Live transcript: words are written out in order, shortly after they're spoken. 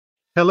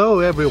Hello,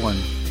 everyone.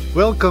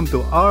 Welcome to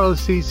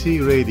RLCC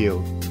Radio,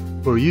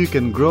 where you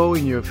can grow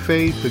in your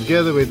faith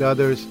together with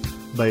others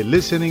by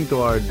listening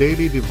to our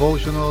daily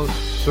devotionals,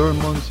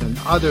 sermons, and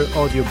other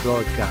audio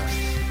broadcasts.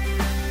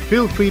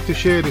 Feel free to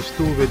share this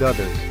tool with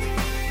others.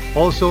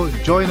 Also,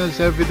 join us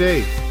every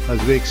day as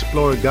we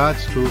explore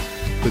God's truth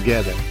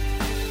together.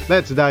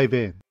 Let's dive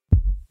in.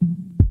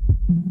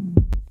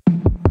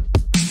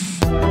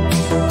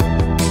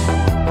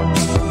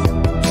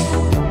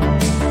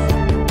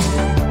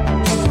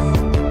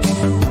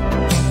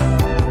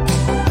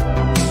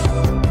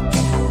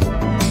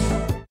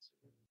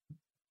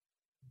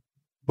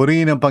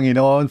 Purihin ang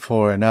Panginoon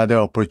for another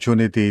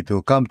opportunity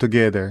to come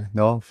together,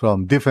 no,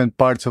 from different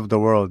parts of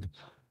the world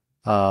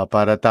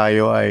para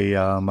tayo ay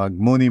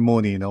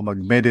magmuni-muni, no,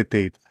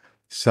 mag-meditate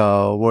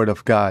sa Word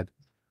of God.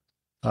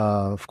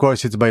 Of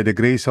course, it's by the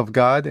grace of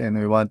God and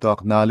we want to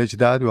acknowledge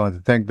that. We want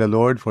to thank the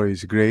Lord for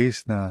His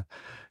grace na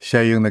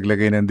siya yung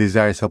naglagay ng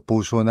desire sa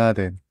puso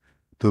natin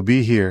to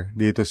be here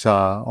dito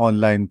sa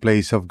online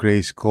place of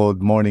grace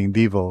called Morning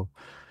Devo.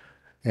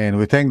 And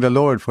we thank the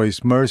Lord for His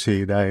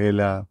mercy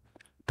dahil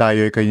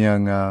tayo ay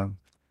kanyang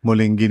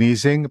muling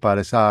ginising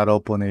para sa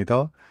araw po na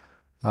ito.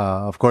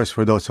 Of course,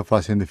 for those of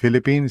us in the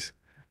Philippines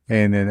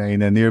and in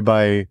a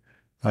nearby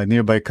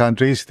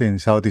countries in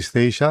Southeast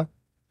Asia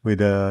with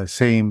the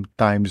same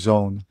time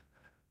zone.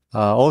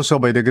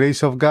 Also, by the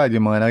grace of God,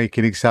 yung mga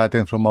nakikinig sa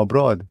atin from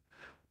abroad,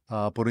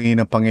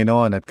 purihin ang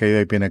Panginoon at kayo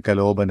ay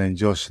pinagkalooban ng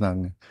Diyos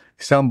ng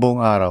isang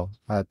buong araw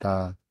at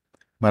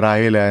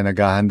marahil ay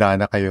naghahanda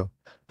na kayo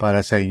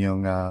para sa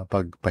inyong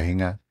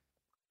pagpahinga.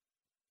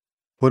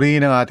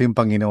 Purihin ang ating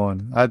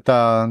Panginoon. At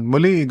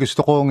muli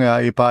gusto kong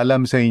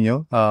ipaalam sa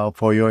inyo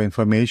for your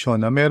information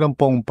na meron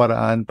pong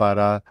paraan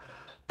para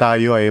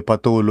tayo ay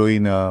patuloy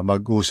na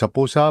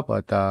mag-usap-usap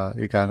at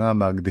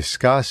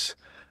mag-discuss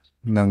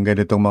ng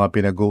ganitong mga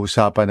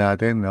pinag-uusapan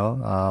natin, no?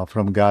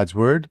 From God's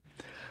Word.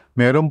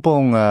 Meron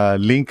pong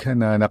link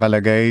na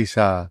nakalagay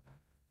sa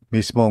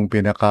mismong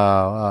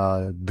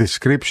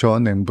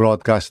pinaka-description ng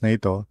broadcast na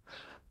ito.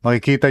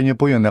 Makikita niyo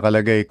po yung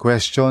nakalagay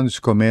questions,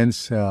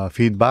 comments,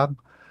 feedback.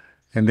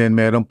 And then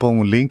meron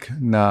pong link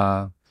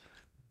na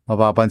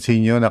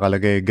mapapansin nyo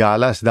nakalagay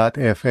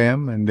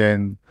galas.fm and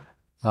then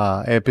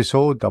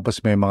episode,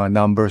 tapos may mga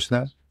numbers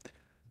na.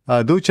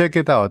 Do check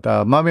it out.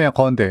 Mamaya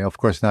konti, of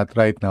course not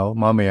right now,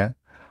 mamaya.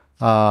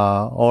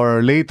 Or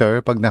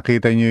later, pag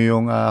nakita nyo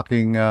yung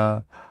aking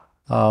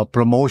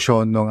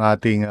promotion ng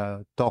ating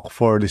talk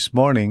for this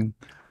morning,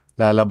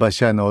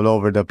 lalabas yan all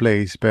over the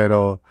place.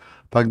 Pero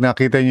pag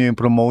nakita nyo yung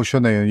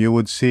promotion na yun, you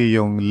would see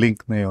yung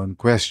link na yun,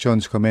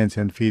 questions, comments,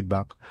 and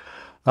feedback.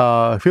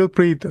 Feel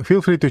free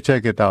to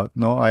check it out.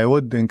 No, I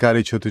would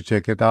encourage you to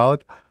check it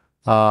out.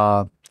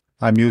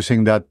 I'm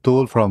using that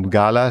tool from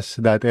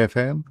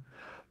galas.fm.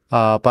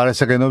 Para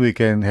sa ganun, we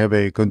can have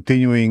a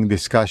continuing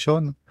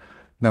discussion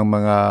ng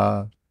mga,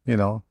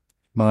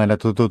 mga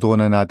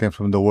natututunan natin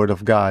from the Word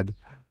of God.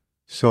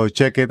 So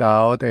check it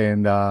out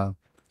and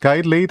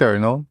kahit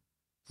later, no?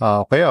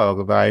 Kaya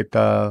kahit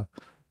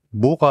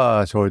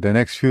bukas or the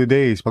next few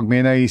days, pag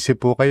may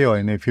naisip po kayo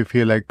and if you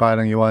feel like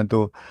parang you want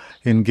to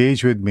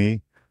engage with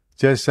me,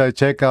 just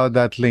check out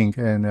that link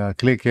and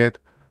click it.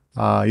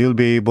 You'll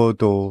be able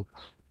to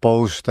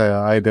post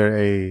either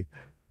a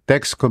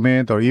text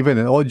comment or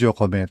even an audio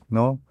comment,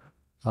 no?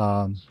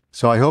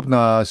 So I hope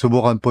na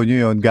subukan po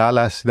nyo yun.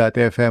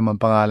 Galas.fm ang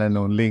pangalan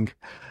ng link.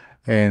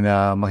 And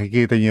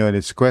makikita nyo yun.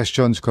 It's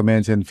questions,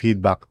 comments, and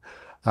feedback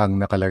ang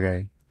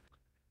nakalagay.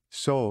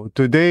 So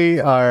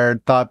today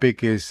our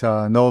topic is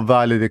no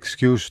valid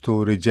excuse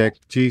to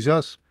reject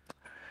Jesus.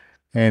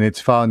 And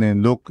it's found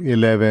in Luke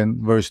 11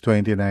 verse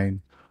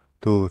 29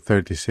 to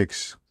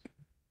 36.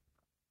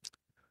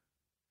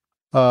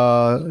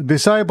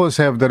 Disciples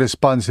have the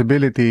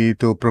responsibility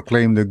to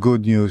proclaim the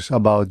good news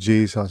about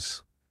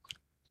Jesus.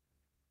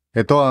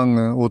 Ito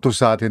ang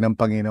utos sa atin ng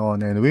Panginoon,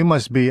 and we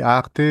must be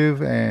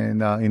active and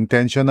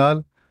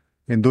intentional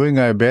in doing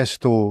our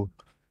best to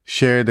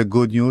share the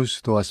good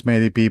news to as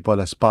many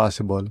people as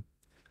possible.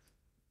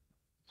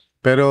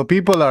 Pero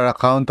people are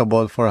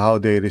accountable for how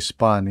they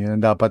respond.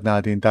 Yan ang dapat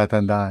natin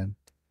tatandaan.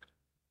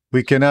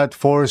 We cannot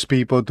force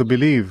people to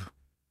believe.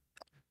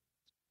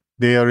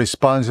 They are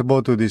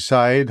responsible to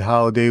decide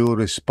how they will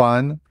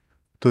respond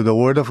to the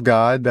Word of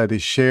God that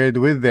is shared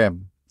with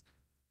them.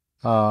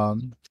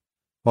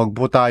 Wag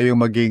po tayong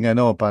maging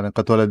parang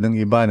katulad ng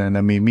iba na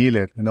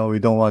namimilit.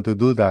 We don't want to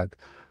do that.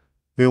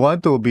 We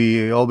want to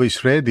be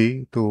always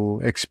ready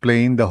to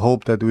explain the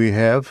hope that we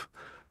have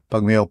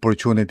pag may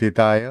opportunity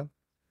tayo.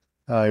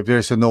 If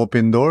there's an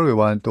open door, we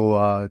want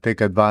to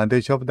take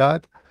advantage of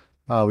that.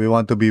 We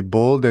want to be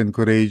bold and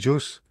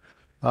courageous.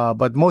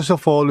 But most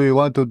of all, we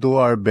want to do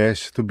our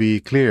best to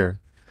be clear.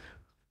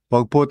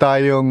 Wag po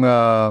tayong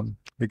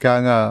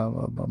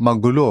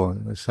magulo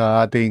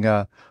sa ating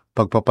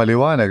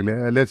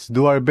pagpapaliwanag. Let's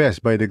do our best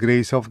by the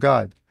grace of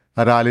God.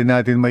 Aralin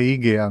natin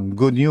maigi ang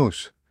good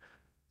news.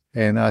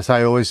 And as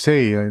I always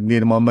say, hindi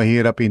naman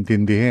mahirap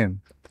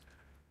intindihin.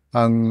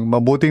 Ang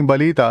mabuting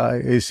balita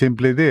is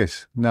simply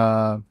this,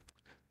 na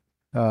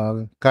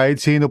Kahit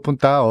sino pong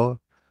tao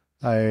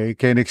ay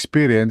can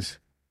experience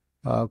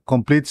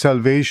complete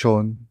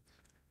salvation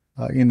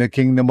in the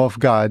kingdom of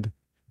God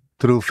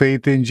through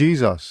faith in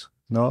Jesus,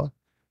 no?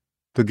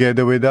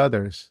 Together with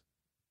others.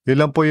 Yun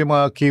lang po yung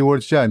mga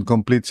keywords dyan.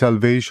 Complete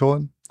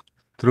salvation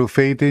through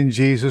faith in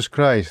Jesus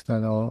Christ,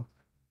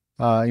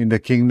 in the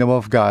kingdom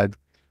of God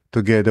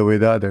together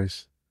with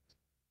others.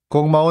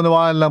 Kung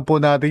maunawaan lang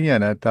po natin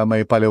yan at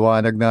may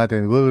paliwanag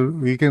natin,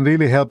 we can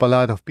really help a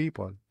lot of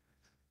people.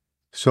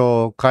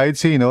 So, kahit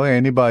sino,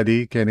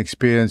 anybody can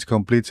experience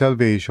complete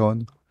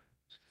salvation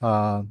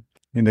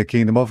in the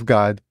kingdom of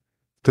God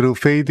through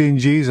faith in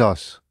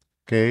Jesus,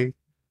 okay?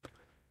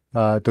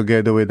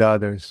 Together with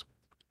others.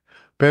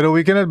 Pero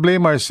we cannot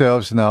blame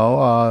ourselves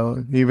now,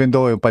 even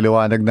though yung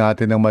paliwanag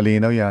natin ng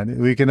malinaw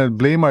yan, we cannot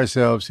blame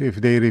ourselves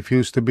if they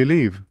refuse to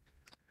believe.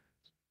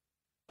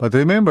 But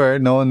remember,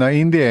 no, na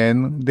in the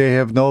end, they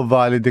have no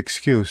valid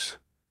excuse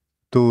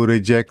to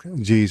reject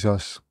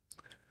Jesus.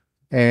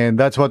 And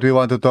that's what we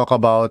want to talk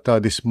about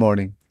this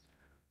morning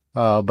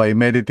by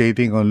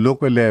meditating on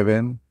Luke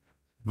 11,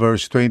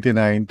 verse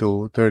 29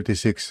 to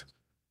 36.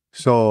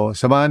 So,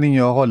 samahan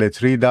ninyo ako.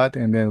 Let's read that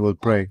and then we'll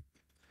pray.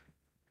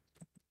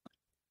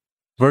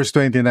 Verse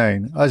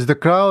 29, as the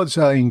crowds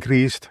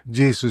increased,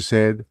 Jesus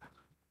said,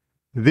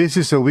 "This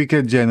is a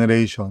wicked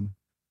generation.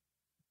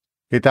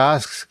 It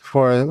asks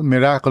for a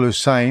miraculous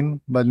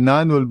sign, but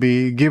none will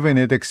be given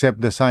it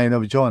except the sign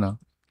of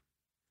Jonah.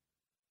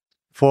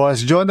 For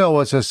as Jonah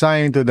was a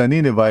sign to the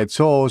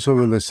Ninevites, so also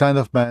will the Son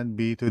of Man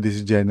be to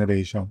this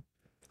generation.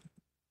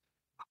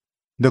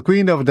 The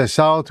queen of the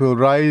south will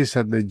rise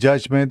at the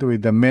judgment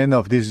with the men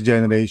of this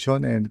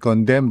generation and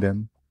condemn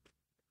them.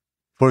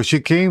 For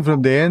she came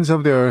from the ends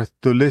of the earth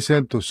to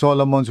listen to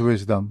Solomon's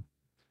wisdom,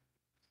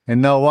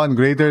 and now one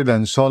greater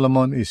than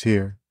Solomon is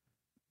here.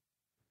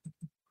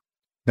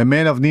 The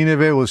men of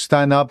Nineveh will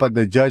stand up at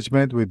the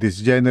judgment with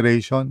this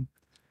generation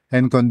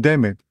and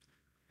condemn it,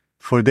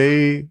 for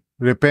they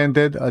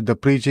repented at the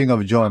preaching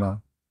of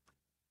Jonah,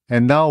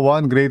 and now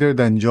one greater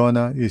than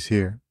Jonah is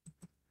here.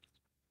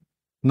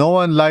 No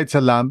one lights a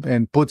lamp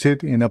and puts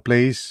it in a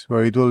place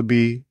where it will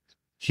be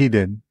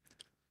hidden,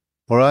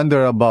 or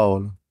under a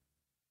bowl.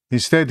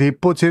 Instead, he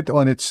puts it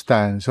on its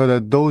stand so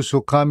that those who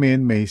come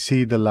in may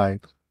see the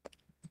light.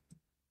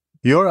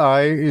 Your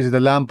eye is the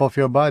lamp of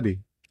your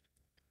body.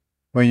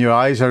 When your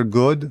eyes are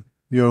good,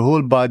 your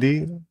whole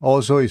body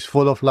also is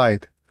full of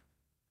light.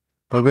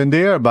 But when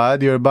they are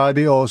bad, your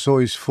body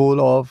also is full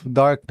of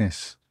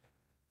darkness.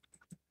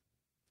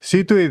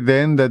 See to it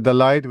then that the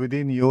light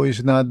within you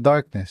is not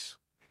darkness.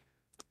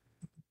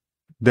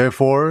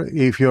 Therefore,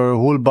 if your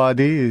whole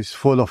body is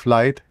full of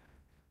light,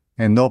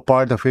 and no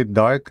part of it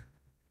dark,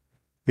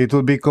 it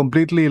will be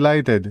completely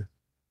lighted,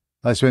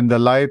 as when the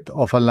light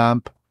of a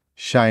lamp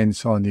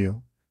shines on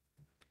you."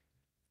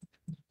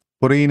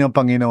 Purihin ang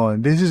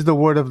Panginoon. This is the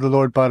word of the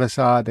Lord para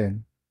sa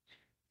atin.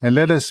 And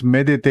let us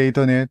meditate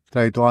on it,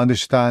 try to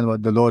understand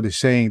what the Lord is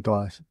saying to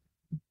us.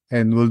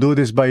 And we'll do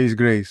this by His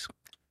grace.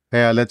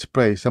 Kaya let's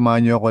pray.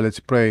 Samahan niyo ako,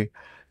 let's pray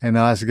and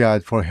ask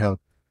God for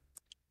help.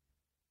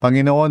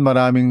 Panginoon,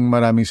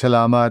 maraming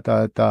salamat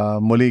at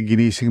muli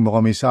ginising mo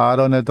kami sa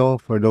araw na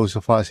to for those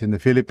of us in the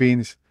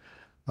Philippines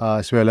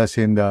as well as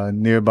in the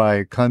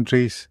nearby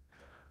countries.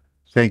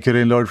 Thank you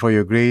rin, Lord, for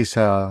your grace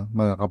sa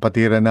mga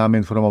kapatiran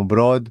namin from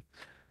abroad,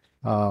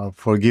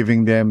 for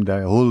giving them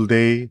the whole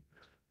day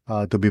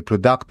to be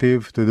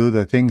productive, to do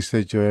the things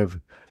that you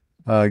have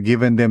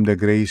given them the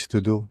grace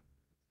to do.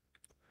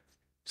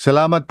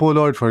 Salamat po,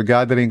 Lord, for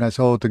gathering us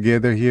all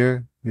together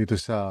here dito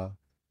sa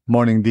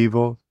Morning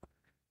Devo.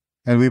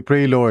 And we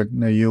pray, Lord,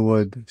 that you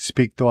would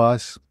speak to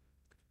us,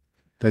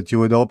 that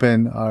you would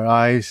open our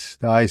eyes,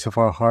 the eyes of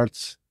our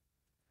hearts.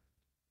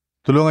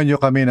 Tulungan niyo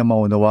kami na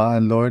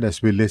maunawaan, Lord,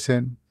 as we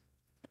listen.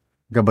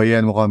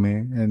 Gabayan mo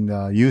kami and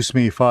use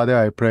me, Father,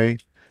 I pray,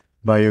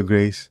 by your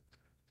grace,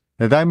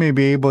 that I may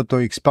be able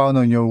to expound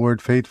on your word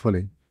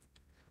faithfully,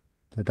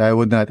 that I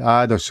would not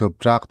add or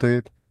subtract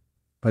to it,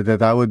 but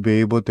that I would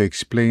be able to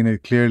explain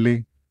it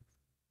clearly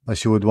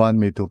as you would want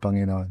me to,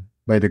 Panginoon,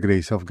 by the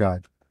grace of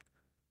God.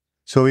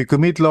 So we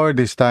commit, Lord,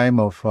 this time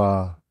of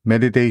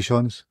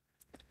meditations.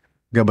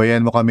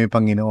 Gabayan mo kami,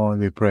 Panginoon,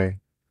 we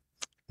pray.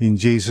 In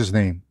Jesus'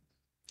 name,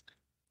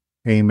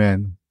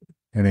 amen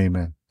and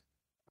amen.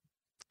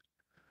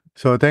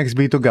 So thanks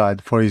be to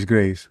God for His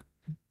grace.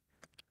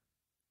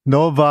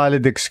 No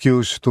valid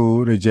excuse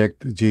to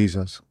reject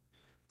Jesus.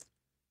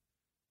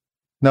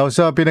 Now,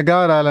 sa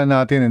pinag-aaralan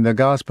natin in the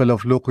Gospel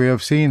of Luke, we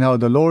have seen how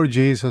the Lord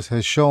Jesus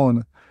has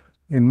shown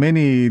in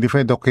many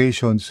different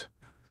occasions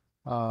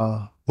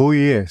who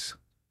He is,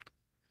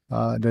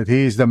 that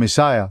He is the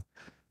Messiah,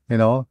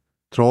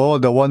 through all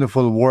the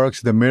wonderful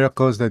works, the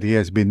miracles that He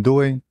has been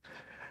doing.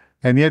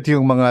 And yet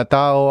yung mga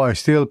tao are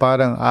still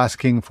parang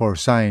asking for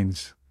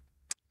signs.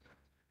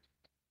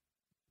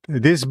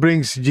 This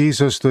brings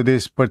Jesus to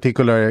this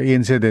particular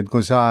incident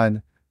kung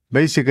saan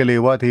basically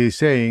what He is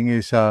saying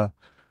is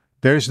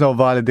there's no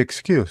valid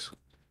excuse.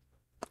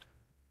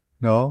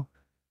 No?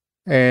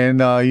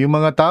 And yung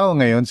mga tao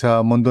ngayon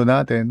sa mundo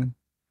natin,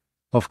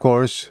 of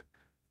course,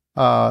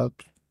 uh,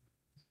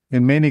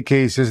 in many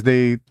cases,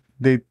 they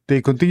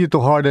continue to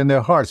harden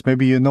their hearts.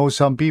 Maybe you know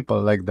some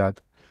people like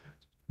that.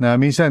 Na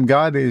minsan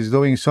God is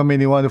doing so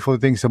many wonderful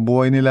things sa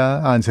buhay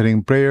nila,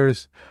 answering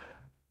prayers,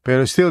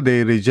 pero still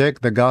they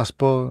reject the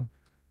gospel,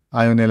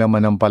 ayaw nila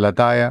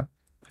manampalataya.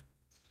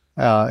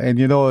 And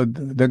you know,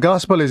 the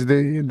gospel is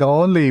the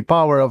only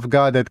power of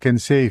God that can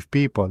save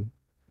people.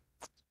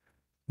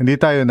 Hindi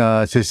tayo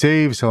na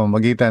save sa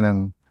magitan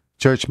ng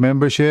church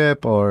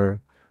membership or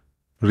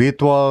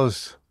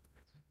rituals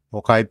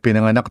o kahit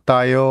pinanganak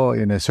tayo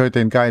in a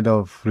certain kind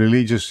of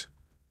religious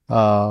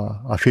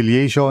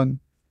affiliation.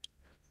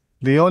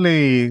 The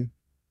only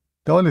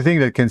thing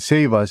that can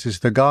save us is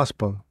the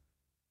gospel.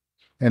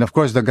 And of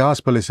course, the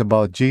gospel is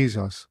about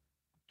Jesus.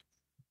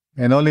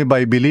 And only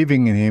by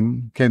believing in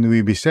Him can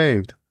we be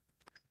saved.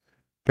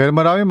 Pero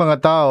maraming mga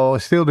tao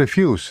still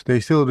refuse. They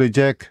still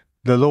reject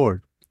the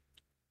Lord.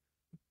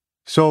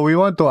 So we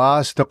want to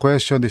ask the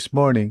question this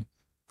morning,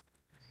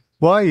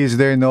 why is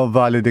there no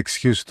valid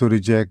excuse to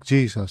reject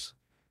Jesus?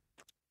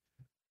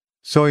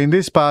 So in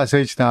this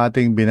passage na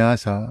ating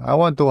binasa, I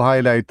want to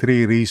highlight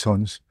 3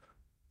 reasons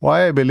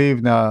why I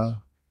believe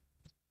na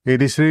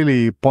it is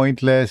really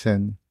pointless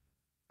and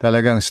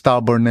talagang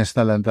stubbornness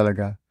na lang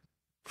talaga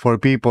for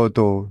people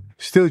to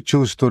still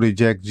choose to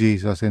reject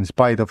Jesus in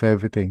spite of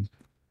everything.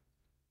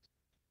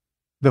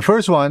 The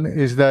first one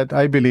is that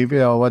I believe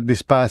what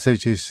this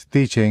passage is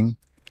teaching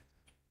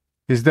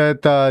is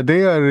that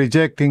they are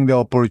rejecting the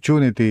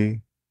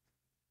opportunity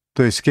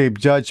to escape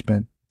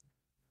judgment.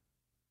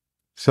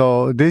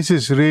 So this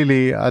is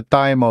really a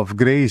time of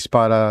grace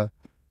para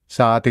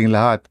sa ating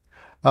lahat.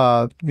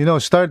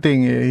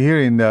 Starting here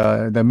in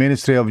the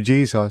ministry of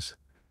Jesus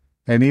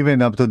and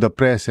even up to the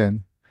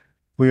present,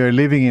 we are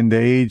living in the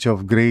age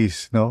of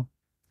grace, no?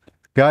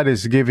 God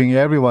is giving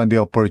everyone the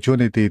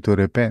opportunity to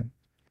repent.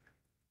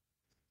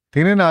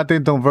 Tingnan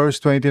natin itong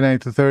verse 29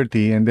 to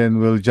 30 and then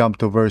we'll jump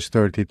to verse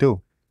 32.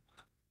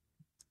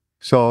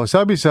 So,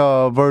 sabi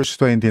sa verse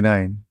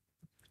 29,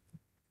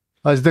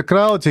 as the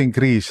crowds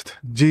increased,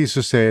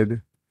 Jesus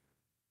said,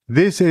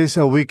 "This is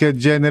a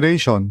wicked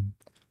generation.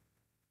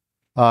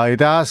 It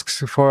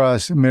asks for a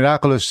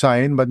miraculous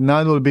sign, but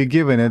none will be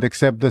given it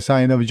except the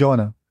sign of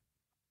Jonah."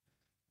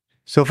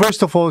 So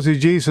first of all, si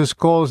Jesus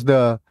calls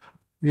the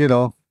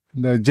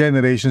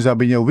generation,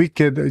 sabi niya,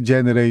 wicked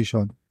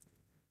generation.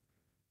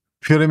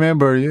 If you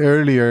remember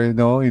earlier,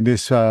 in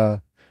this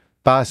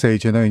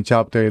passage, in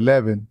chapter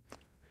 11,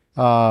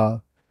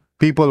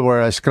 people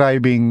were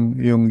ascribing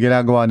yung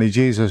ginagawa ni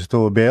Jesus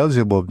to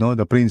Beelzebub,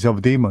 the prince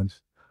of demons.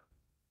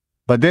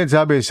 But then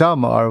sabi,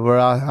 some were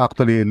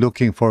actually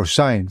looking for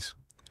signs.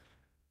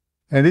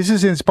 And this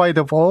is in spite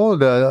of all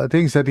the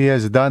things that He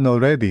has done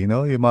already,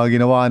 yung mga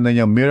ginawa na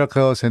niya,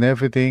 miracles and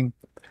everything.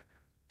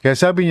 Kaya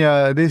sabi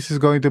niya, this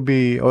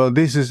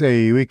is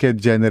a wicked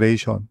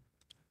generation.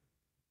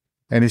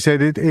 And He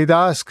said, it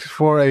asks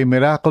for a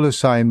miraculous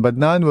sign, but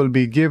none will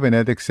be given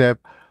it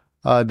except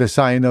the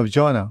sign of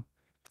Jonah.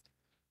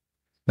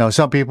 Now,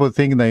 some people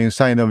think na yung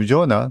sign of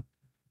Jonah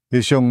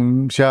is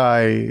yung siya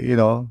ay,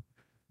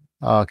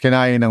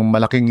 kinain ng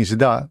malaking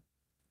isda.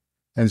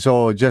 And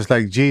so, just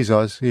like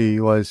Jesus, he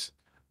was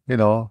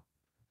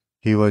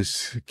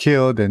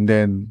killed and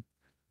then,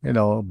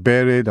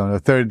 buried. On the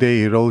third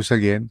day, He rose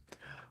again.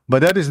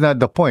 But that is not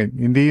the point.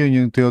 Hindi yun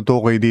yung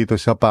tinutukoy dito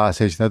sa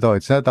passage na to.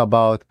 It's not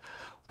about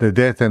the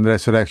death and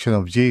resurrection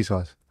of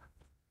Jesus.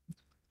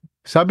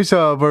 Sabi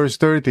sa verse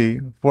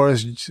 30, for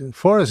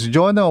as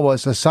Jonah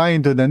was a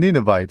sign to the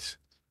Ninevites,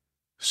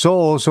 so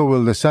also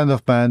will the Son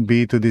of Man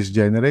be to this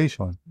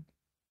generation.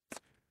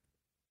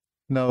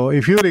 Now,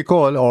 if you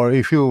recall, or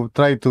if you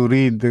try to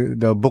read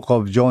the book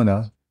of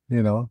Jonah,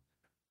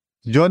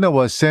 Jonah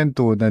was sent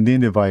to the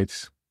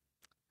Ninevites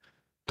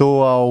to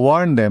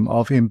warn them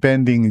of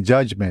impending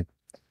judgment.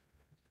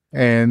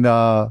 And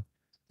now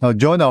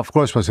Jonah, of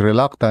course, was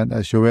reluctant,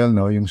 as you well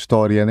know, yung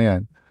storya na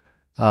yan.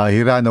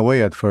 He ran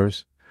away at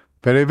first.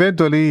 Pero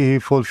eventually, he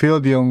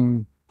fulfilled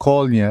yung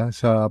call niya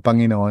sa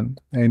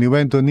Panginoon and he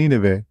went to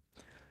Nineveh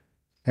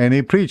and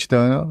he preached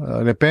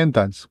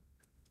repentance.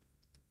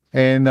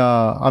 And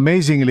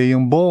amazingly,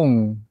 yung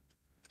buong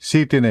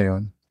city na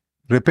yun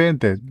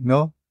repented,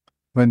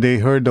 when they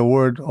heard the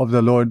word of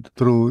the Lord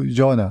through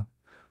Jonah.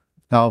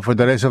 Now, for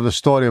the rest of the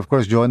story, of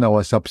course, Jonah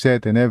was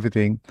upset and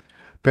everything.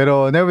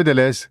 Pero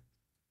nevertheless,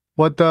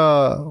 what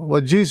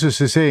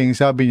Jesus is saying,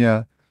 sabi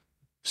niya,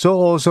 so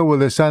also will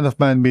the Son of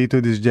Man be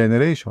to this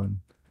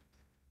generation.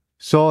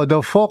 So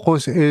the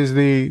focus is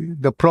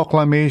the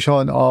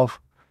proclamation of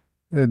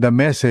the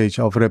message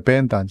of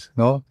repentance,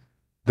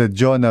 that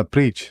Jonah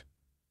preached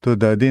to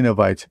the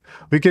Ninevites.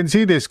 We can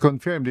see this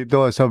confirmed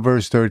dito sa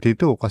verse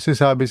 32. Kasi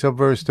sabi sa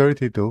verse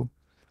 32,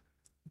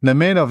 the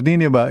men of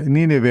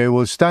Nineveh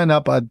will stand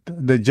up at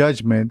the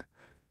judgment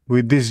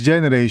with this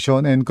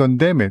generation and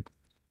condemn it.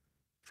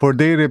 For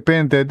they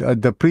repented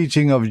at the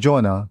preaching of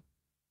Jonah,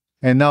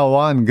 and now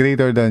one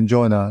greater than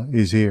Jonah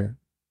is here.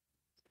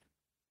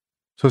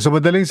 So sa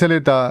madaling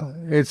salita,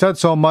 it's not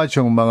so much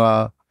yung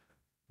mga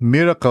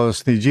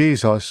miracles ni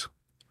Jesus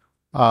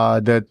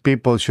that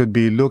people should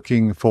be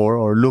looking for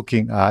or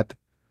looking at,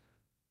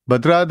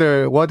 but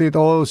rather what it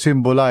all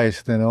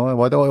symbolized,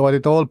 what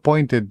it all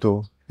pointed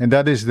to, and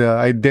that is the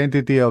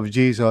identity of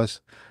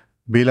Jesus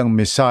bilang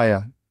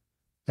Messiah.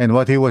 And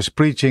what he was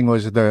preaching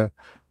was the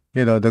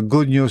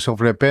good news of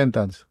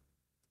repentance,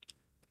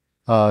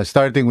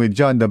 starting with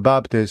John the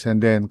Baptist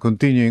and then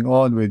continuing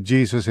on with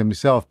Jesus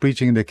himself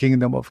preaching the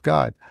kingdom of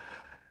God.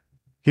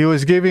 He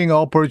was giving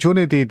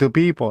opportunity to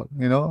people,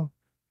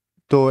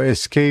 to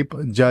escape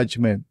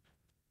judgment.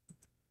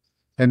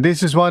 And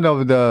this is one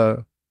of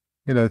the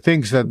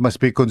things that must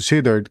be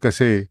considered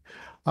kasi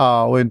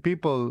when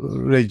people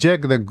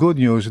reject the good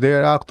news, they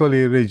are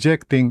actually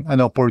rejecting an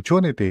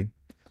opportunity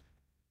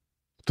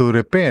to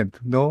repent,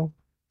 to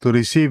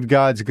receive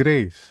God's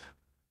grace.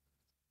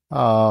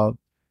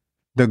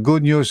 The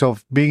good news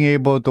of being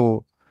able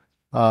to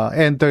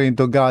enter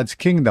into God's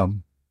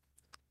kingdom.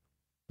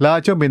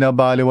 Lahat yung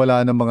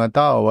binabaliwala ng mga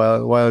tao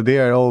while they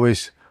are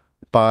always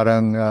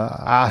parang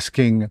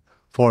asking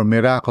for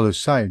miraculous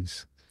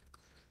signs.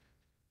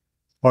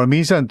 Or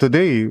minsan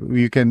today,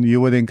 you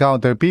would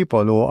encounter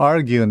people who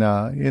argue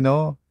na,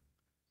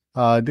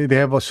 they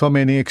have so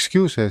many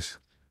excuses.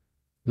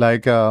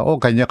 Like,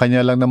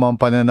 kanya-kanya lang naman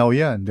pananaw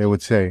yan, they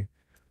would say.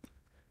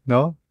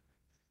 No?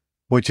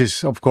 Which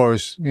is, of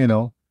course,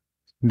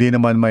 hindi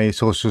naman may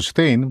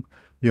sustain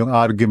yung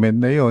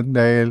argument na yun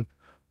dahil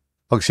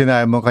pag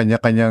sinabi mo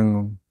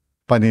kanya-kanyang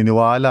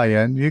paniniwala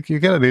yan, you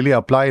cannot really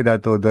apply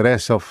that to the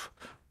rest of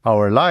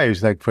our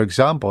lives. Like, for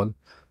example,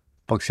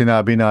 pag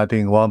sinabi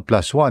nating 1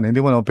 plus 1,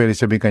 hindi mo naman pwede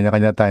sabihin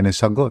kanya-kanya tayo ng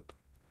sagot.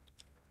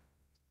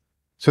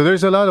 So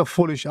there's a lot of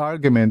foolish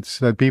arguments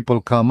that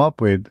people come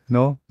up with,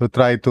 to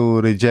try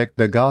to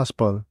reject the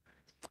gospel.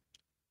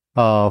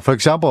 For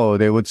example,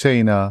 they would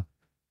say na,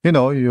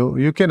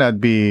 you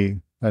cannot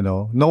be,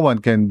 no one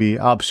can be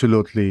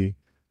absolutely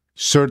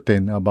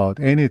certain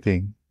about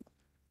anything.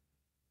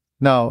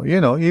 Now,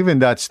 even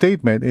that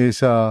statement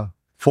is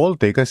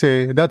faulty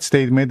kasi that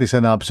statement is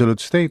an absolute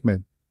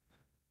statement.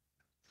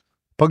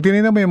 Pag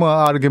tinignan mo yung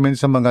mga arguments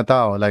sa mga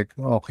tao, like,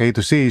 okay,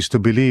 to see is to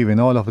believe and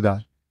all of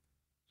that,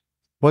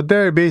 what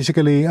they're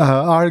basically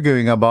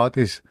arguing about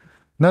is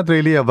not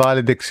really a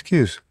valid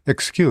excuse,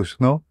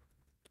 no?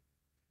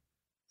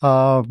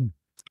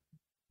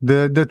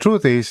 The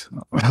truth is,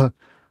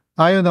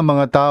 ayaw ng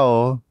mga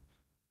tao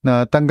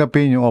na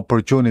tanggapin yung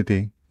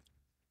opportunity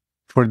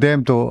for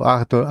them to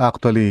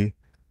actually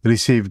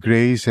receive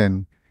grace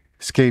and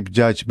escape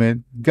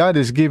judgment. God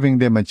is giving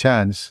them a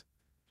chance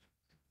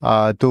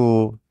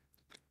to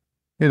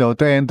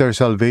enter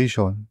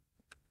salvation.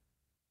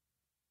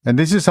 And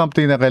this is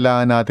something na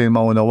kailangan natin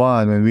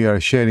maunawaan when we are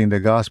sharing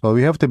the gospel.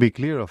 We have to be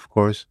clear, of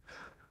course.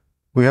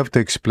 We have to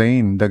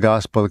explain the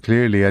gospel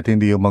clearly at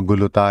hindi yung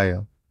magulo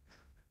tayo.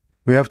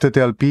 We have to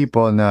tell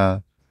people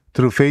na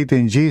through faith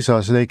in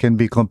Jesus, they can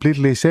be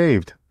completely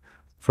saved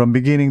from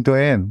beginning to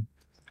end.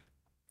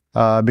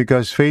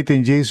 Because faith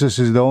in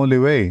Jesus is the only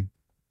way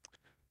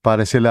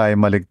para sila ay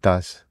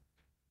maligtas.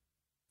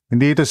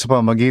 Hindi ito sa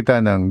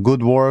pamagitan ng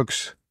good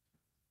works,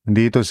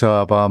 hindi ito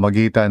sa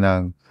pamagitan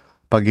ng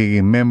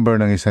pagiging member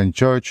ng isang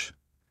church.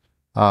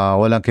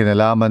 Walang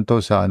kinalaman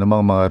to sa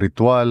anumang mga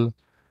ritual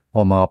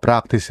o mga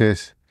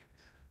practices.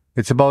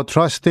 It's about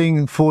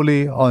trusting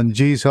fully on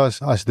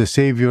Jesus as the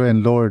Savior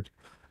and Lord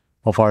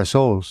of our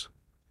souls.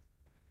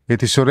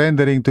 It is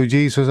surrendering to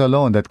Jesus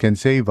alone that can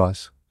save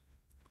us.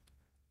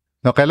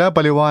 Now, kailangan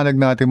paliwanag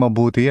natin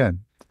mabuti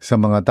yan sa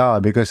mga tao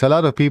because a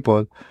lot of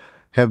people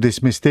have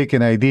this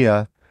mistaken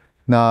idea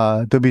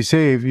na to be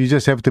saved, you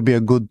just have to be a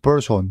good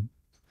person.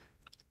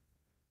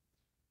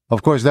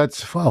 Of course,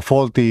 that's a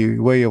faulty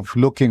way of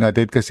looking at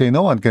it kasi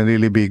no one can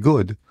really be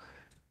good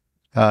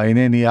in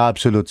any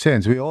absolute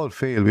sense. We all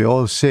fail. We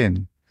all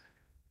sin.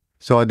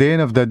 So at the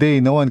end of the day,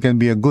 no one can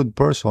be a good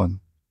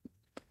person.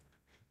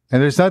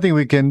 And there's nothing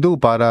we can do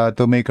para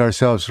to make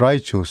ourselves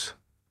righteous.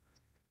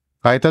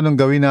 Kahit anong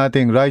gawin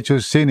nating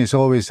righteous, sin is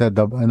always at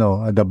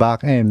the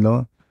back end,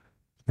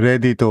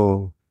 ready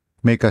to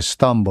make us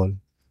stumble.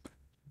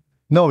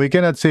 No, we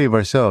cannot save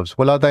ourselves.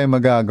 Wala tayong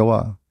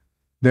magagawa.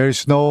 There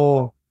is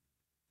no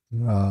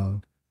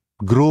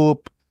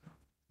group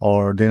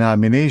or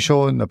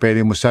denomination na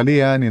pwede mo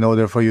salihan in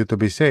order for you to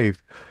be saved.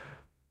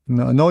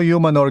 No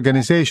human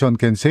organization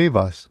can save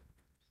us.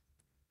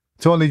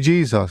 It's only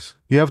Jesus.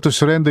 You have to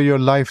surrender your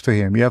life to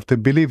Him. You have to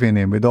believe in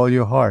Him with all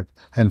your heart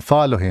and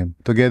follow Him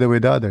together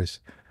with others.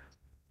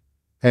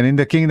 And in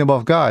the kingdom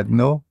of God,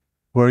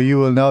 where you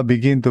will now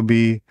begin to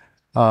be,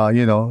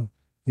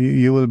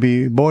 you will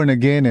be born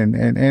again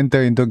and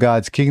enter into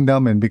God's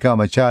kingdom and become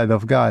a child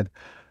of God.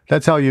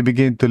 That's how you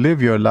begin to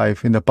live your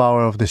life in the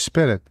power of the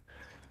Spirit.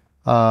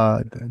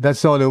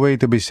 That's the only way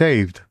to be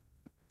saved.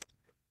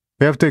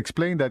 We have to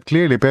explain that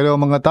clearly. Pero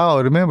mga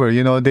tao, remember,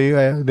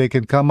 they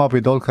can come up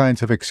with all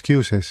kinds of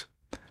excuses.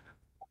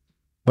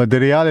 But the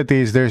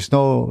reality is there's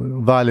no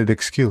valid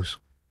excuse.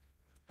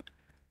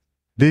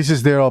 This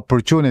is their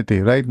opportunity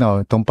right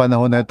now. Itong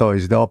panahon na ito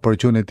is the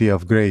opportunity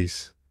of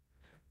grace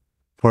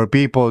for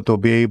people to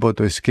be able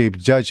to escape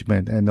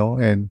judgment, and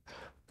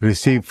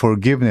receive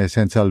forgiveness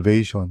and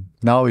salvation.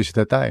 Now is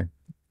the time.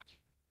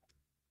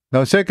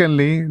 Now,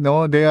 secondly,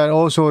 no, they are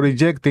also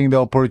rejecting the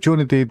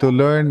opportunity to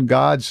learn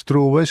God's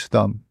true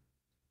wisdom,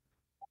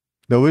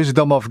 the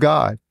wisdom of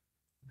God,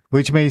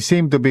 which may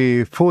seem to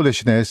be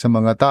foolishness sa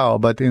mga tao,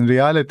 but in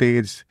reality,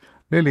 it's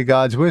really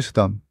God's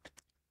wisdom.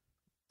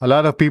 A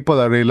lot of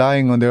people are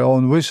relying on their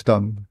own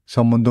wisdom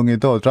sa mundong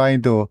ito,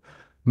 trying to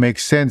make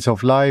sense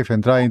of life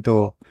and trying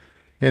to,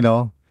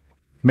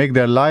 make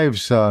their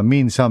lives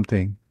mean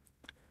something.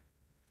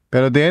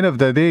 But at the end of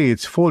the day,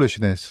 it's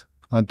foolishness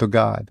unto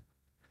God.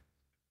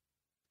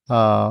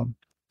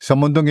 Sa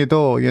mundong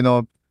ito,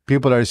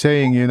 people are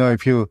saying,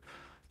 if you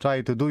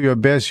try to do your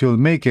best,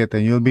 you'll make it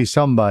and you'll be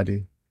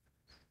somebody.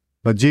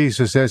 But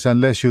Jesus says,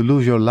 unless you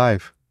lose your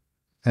life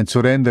and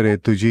surrender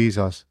it to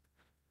Jesus,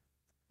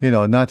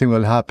 nothing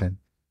will happen.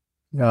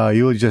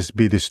 You will just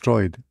be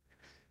destroyed.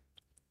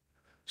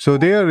 So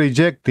they are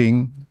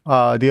rejecting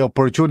the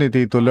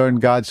opportunity to learn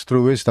God's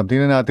true wisdom.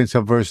 Tingnan natin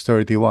sa verse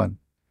 31.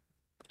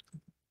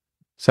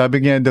 Sabi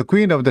niya, the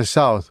queen of the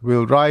south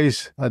will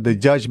rise at the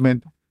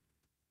judgment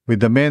with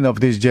the men of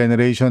this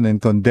generation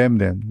and condemn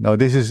them. Now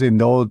this is in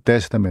the Old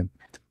Testament,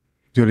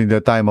 during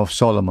the time of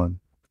Solomon.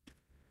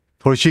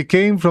 For she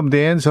came from the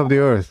ends of the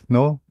earth,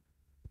 to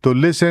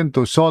listen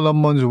to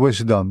Solomon's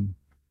wisdom.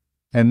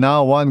 And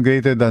now one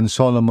greater than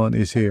Solomon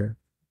is here.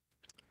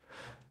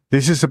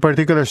 This is a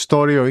particular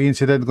story or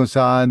incident kung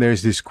saan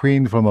there's this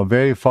queen from a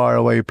very far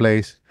away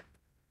place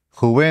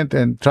who went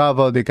and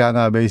traveled,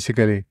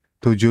 basically,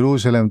 to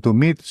Jerusalem to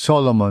meet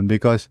Solomon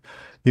because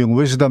yung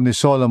wisdom ni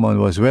Solomon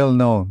was well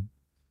known.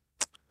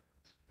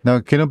 Now,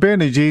 kinumpare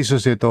ni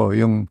Jesus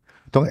itong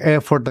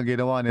effort na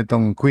ginawa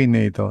nitong queen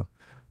na ito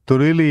to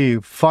really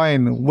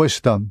find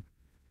wisdom.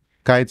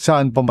 Kahit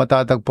saan pa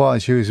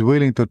matatagpuan, she is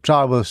willing to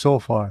travel so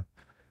far.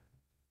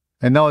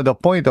 And now the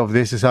point of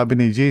this is, sabi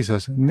ni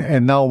Jesus,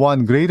 and now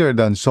one greater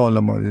than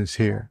Solomon is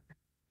here.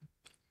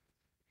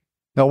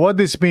 Now what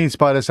this means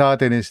para sa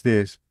atin is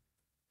this.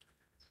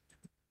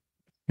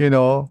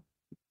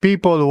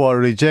 People who are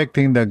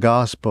rejecting the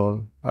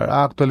gospel are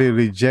actually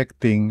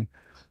rejecting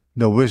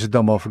the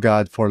wisdom of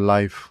God for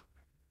life.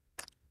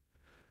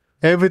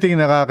 Everything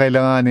na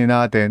kakailanganin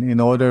natin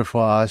in order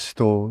for us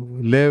to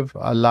live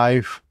a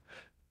life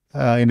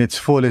in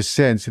its fullest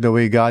sense, the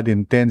way God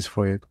intends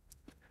for it,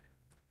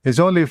 is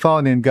only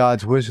found in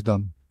God's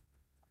wisdom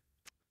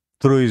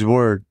through His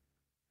Word.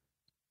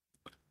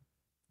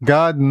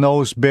 God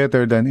knows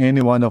better than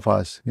any one of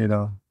us,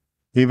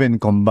 even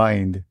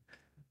combined.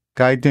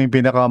 Kahit yung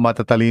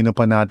pinakamatatalino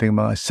pa nating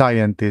mga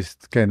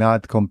scientists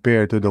cannot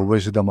compare to the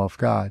wisdom of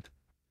God.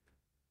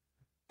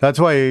 That's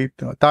why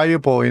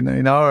tayo po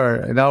in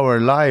our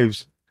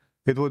lives,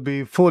 it would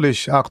be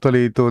foolish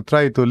actually to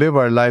try to live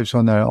our lives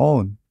on our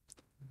own,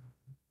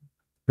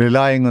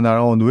 relying on our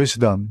own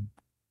wisdom.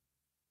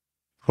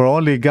 For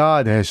only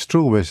God has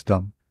true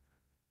wisdom.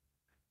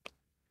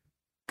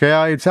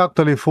 Kaya it's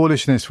actually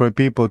foolishness for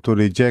people to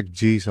reject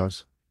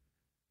Jesus.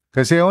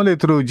 Kasi only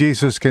through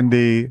Jesus can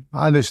they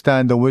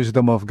understand the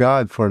wisdom of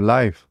God for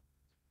life.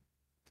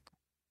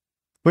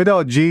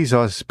 Without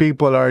Jesus,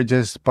 people are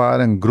just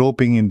parang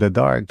groping in the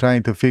dark,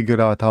 trying to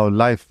figure out how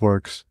life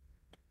works.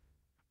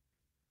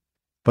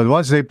 But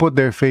once they put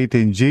their faith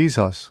in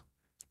Jesus,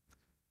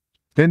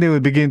 then they will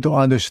begin to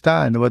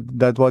understand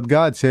that what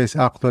God says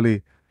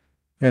actually,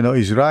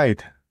 is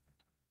right.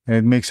 And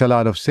it makes a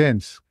lot of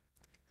sense.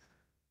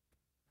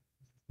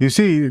 You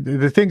see,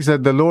 the things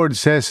that the Lord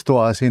says to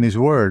us in His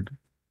Word,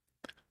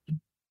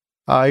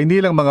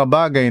 hindi lang mga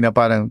bagay na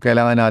parang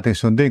kailangan natin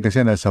sundin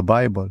kasi nasa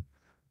Bible.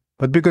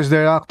 But because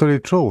they're actually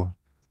true.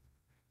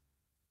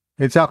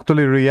 It's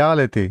actually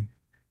reality.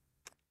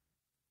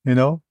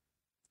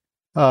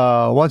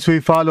 Once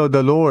we follow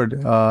the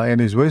Lord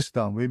and His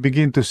wisdom, we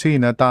begin to see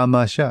na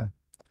tama siya.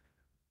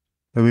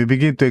 And we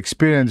begin to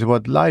experience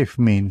what life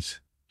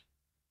means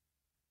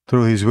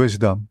through His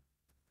wisdom.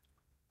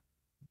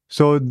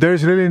 So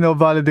there's really no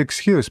valid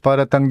excuse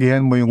para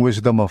tanggihan mo yung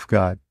wisdom of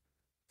God.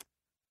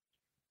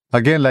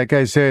 Again, like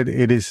I said,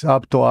 it is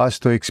up to us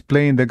to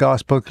explain the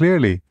gospel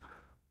clearly.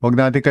 Huwag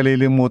natin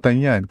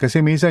kalilimutan yan. Kasi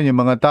minsan yung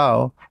mga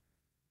tao,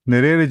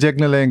 nire-reject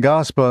nila yung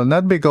gospel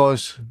not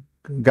because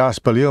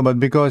gospel yun,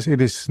 but because it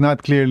is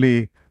not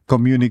clearly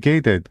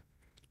communicated.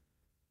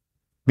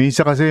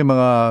 Minsan kasi yung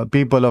mga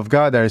people of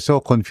God are so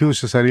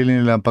confused sa sarili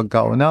nilang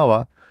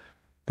pagkaunawa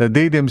that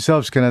they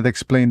themselves cannot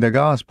explain the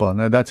gospel.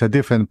 Now that's a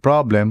different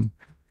problem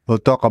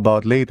we'll talk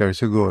about later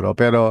siguro.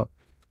 Pero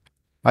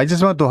I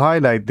just want to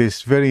highlight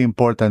this very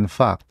important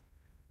fact.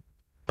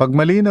 Pag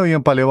malinaw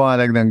yung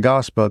paliwanag ng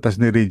gospel tas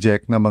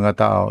ni-reject ng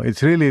mga tao, it's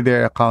really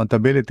their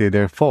accountability,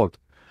 their fault.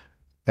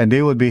 And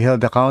they would be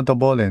held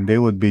accountable and they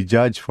would be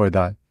judged for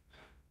that.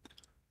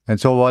 And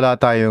so wala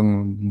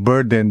tayong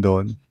burden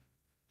doon.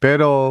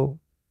 Pero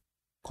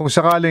kung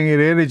sakaling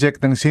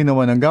i-reject ng sino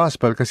man ang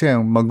gospel kasi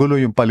ang magulo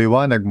yung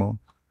paliwanag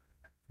mo,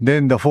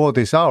 then the fault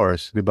is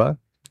ours, di ba?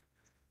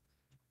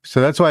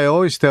 So that's why I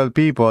always tell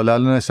people,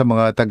 lalo na sa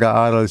mga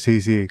taga-aral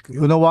CC,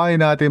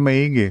 unawain natin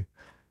maigi.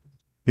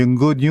 yung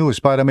good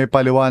news para may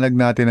paliwanag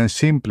natin ng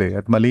simple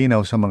at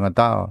malinaw sa mga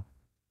tao.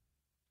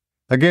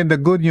 Again, the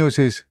good news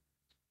is,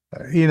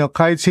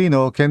 kahit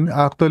sino can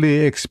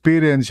actually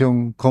experience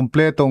yung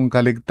kompletong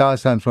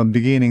kaligtasan from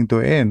beginning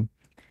to end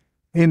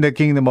in the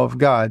kingdom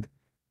of God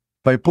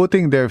by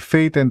putting their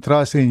faith and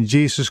trust in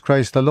Jesus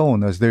Christ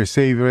alone as their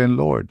Savior and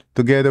Lord,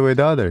 together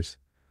with others.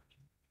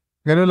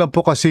 Ganun lang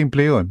po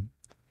kasimple yun.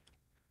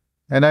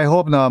 And I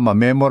hope na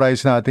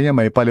ma-memorize natin yan,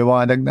 may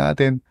paliwanag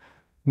natin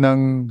ng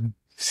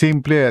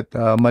simple at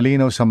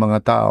malinaw sa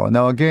mga tao.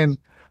 Now again,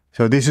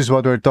 so this is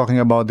what we're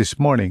talking about this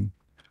morning.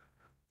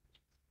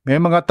 May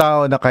mga tao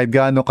na kahit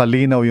gaano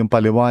kalinaw yung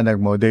paliwanag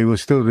mo, they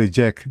will still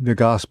reject the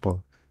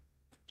gospel.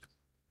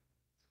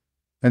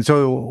 And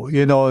so,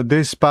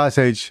 this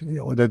passage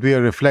that we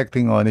are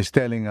reflecting on is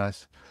telling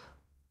us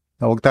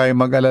na huwag tayong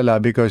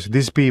mag-alala because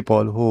these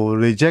people who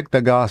reject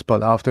the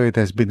gospel after it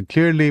has been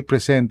clearly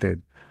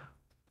presented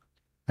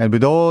and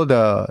with all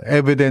the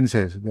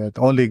evidences that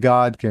only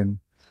God can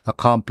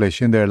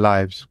accomplish in their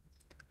lives,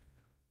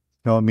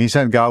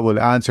 minsan God will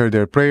answer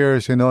their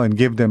prayers, and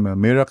give them a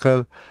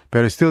miracle,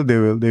 pero still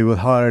they will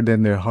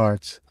harden their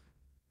hearts.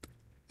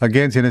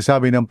 Again,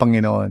 sinasabi ng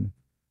Panginoon,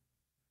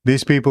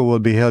 these people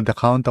will be held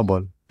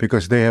accountable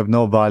because they have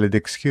no valid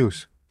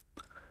excuse.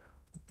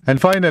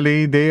 And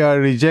finally, they are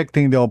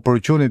rejecting the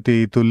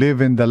opportunity to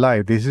live in the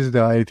light. This is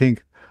I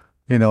think,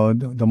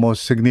 the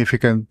most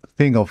significant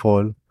thing of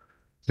all.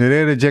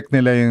 Nire-reject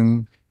nila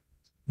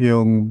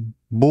yung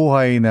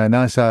buhay na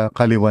nasa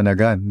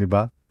kaliwanagan, di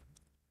ba?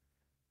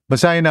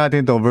 Basahin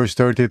natin to verse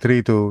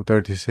 33 to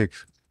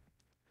 36.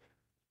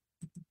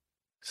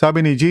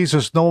 Sabi ni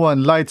Jesus, no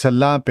one lights a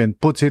lamp and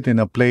puts it in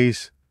a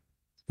place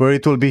where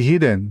it will be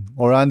hidden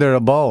or under a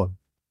bowl.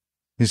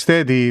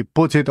 Instead, he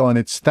puts it on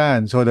its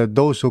stand so that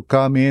those who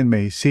come in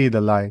may see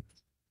the light.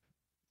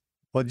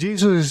 What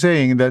Jesus is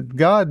saying that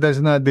God does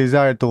not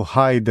desire to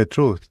hide the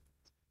truth.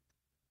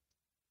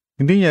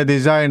 Hindi niya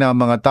desire na ang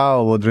mga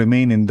tao would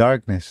remain in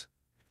darkness.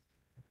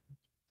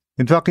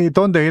 In fact, ito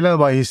ang dahilan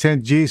why He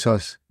sent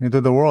Jesus into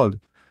the world,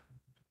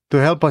 to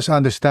help us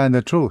understand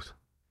the truth.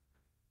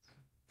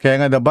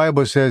 Kaya nga the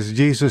Bible says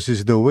Jesus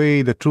is the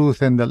way, the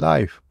truth, and the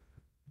life.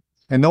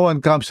 And no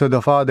one comes to the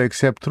Father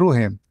except through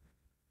Him.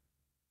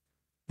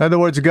 In other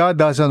words,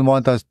 God doesn't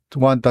want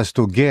us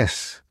to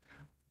guess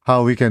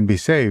how we can be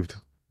saved.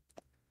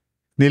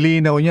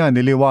 Nilinaw niya,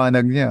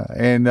 niliwanag niya.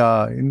 And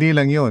hindi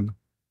lang yun.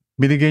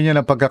 Binigyan niya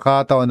ng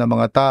pagkakataon ng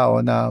mga tao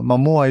na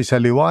mamuhay sa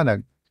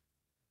liwanag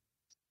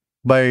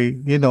by,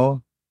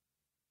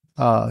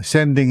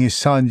 sending His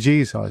Son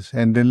Jesus,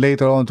 and then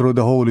later on through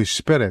the Holy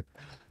Spirit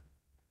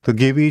to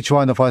give each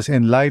one of us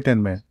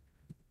enlightenment.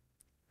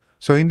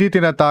 So hindi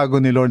tinatago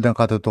ni Lord ang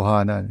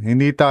katotohanan.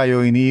 Hindi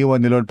tayo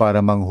iniiwan ni Lord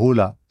para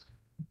manghula.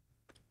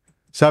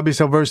 Sabi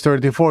sa verse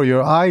 34,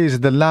 your eye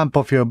is the lamp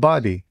of your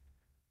body.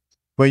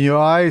 When your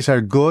eyes are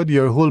good,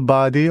 your whole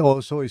body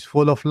also is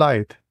full of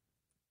light.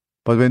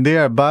 But when they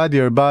are bad,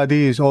 your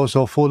body is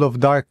also full of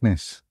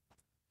darkness.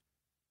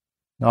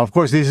 Now, of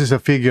course, this is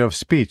a figure of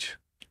speech.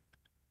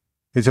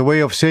 It's a way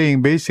of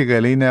saying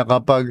basically na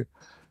kapag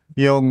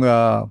yung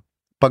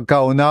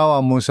pagkaunawa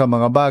mo sa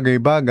mga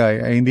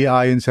bagay-bagay ay hindi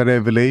ayon sa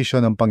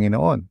revelation ng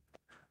Panginoon,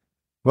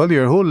 well,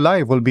 your whole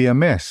life will be a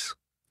mess.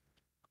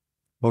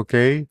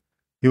 Okay?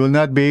 You will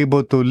not be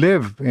able to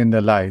live in the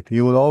light.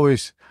 You will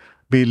always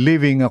be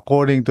living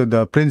according to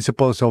the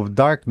principles of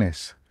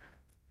darkness.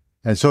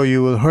 And so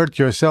you will hurt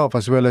yourself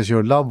as well as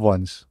your loved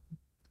ones.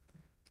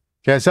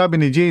 Kaya sabi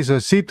ni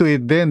Jesus, see to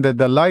it then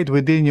that the light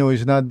within you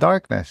is not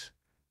darkness.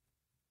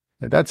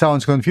 That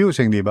sounds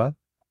confusing, di ba?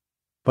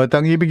 But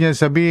ang ibig niya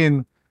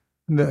sabihin,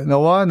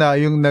 nawa na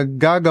yung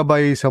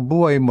naggagabay sa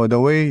buhay mo, the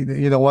way,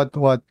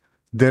 what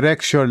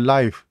directs your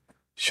life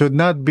should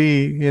not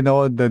be,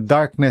 the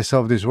darkness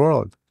of this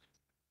world.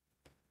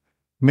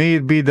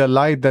 May it be the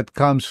light that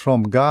comes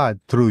from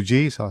God through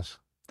Jesus.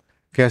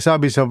 Kaya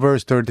sabi sa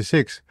verse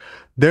 36,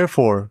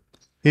 therefore,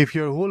 if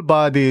your whole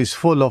body is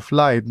full of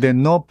light,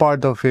 then no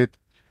part of it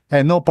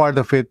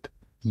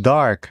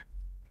dark.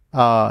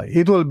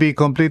 It will be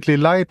completely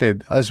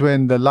lighted, as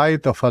when the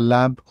light of a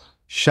lamp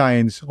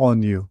shines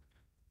on you.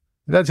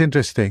 That's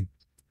interesting.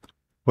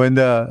 When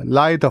the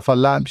light of a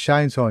lamp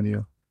shines on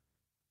you.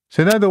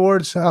 So in other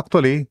words,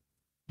 actually,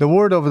 the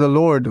word of the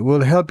Lord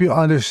will help you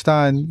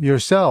understand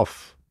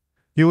yourself.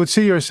 You would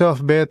see yourself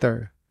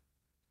better.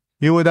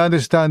 You would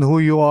understand who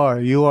you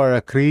are. You are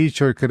a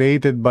creature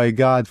created by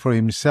God for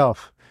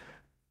Himself.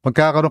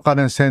 Magkakaroon ka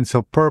ng sense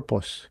of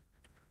purpose.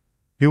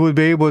 You will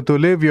be able to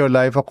live your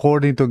life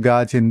according to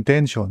God's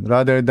intention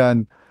rather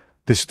than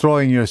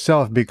destroying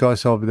yourself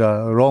because of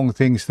the wrong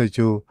things that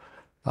you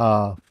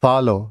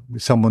follow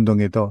sa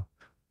mundong ito,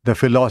 the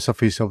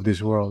philosophies of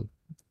this world.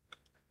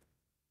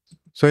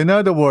 So in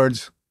other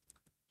words,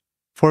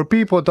 for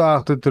people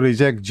to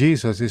reject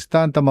Jesus is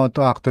tantamount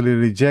to actually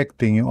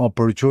rejecting yung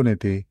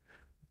opportunity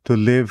to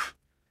live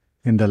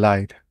in the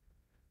light.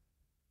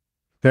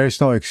 There is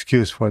no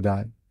excuse for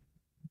that.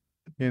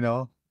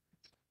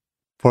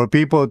 For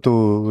people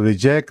to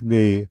reject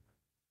the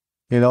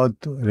to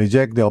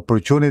reject the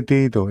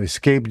opportunity to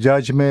escape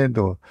judgment,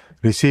 to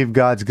receive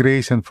God's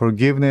grace and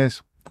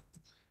forgiveness,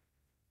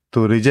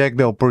 to reject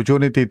the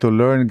opportunity to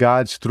learn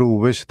God's true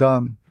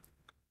wisdom,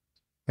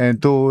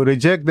 and to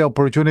reject the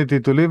opportunity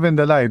to live in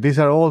the light. These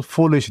are all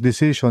foolish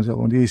decisions.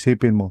 Kung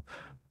iisipin mo,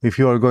 if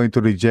you are going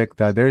to reject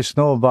that, there is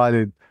no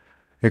valid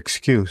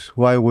excuse.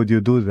 Why would you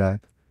do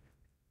that?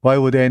 Why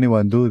would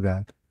anyone do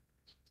that?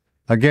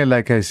 Again,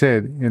 like I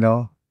said,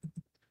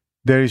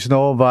 there is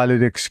no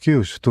valid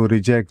excuse to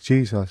reject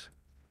Jesus.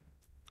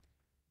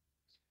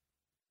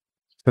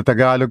 Sa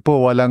Tagalog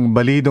po, walang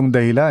balidong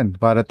dahilan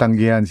para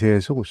tanggihan si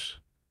Jesus.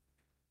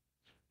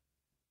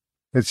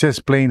 It's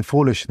just plain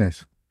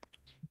foolishness.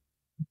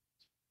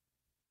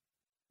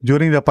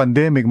 During the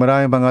pandemic,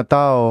 maraming mga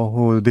tao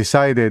who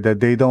decided that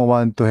they don't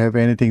want to have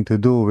anything to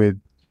do with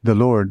the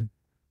Lord.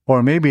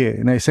 Or maybe,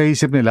 sa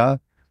isip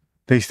nila,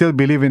 they still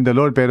believe in the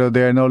Lord pero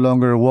they are no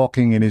longer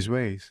walking in His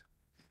ways.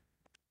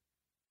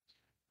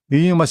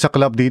 Yun yung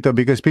masaklap dito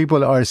because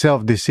people are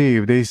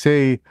self-deceived. They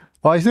say,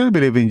 I still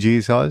believe in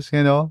Jesus,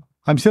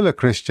 I'm still a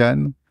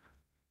Christian.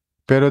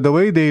 Pero the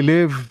way they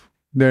live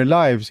their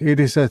lives, it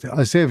is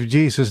as if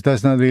Jesus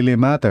does not really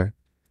matter.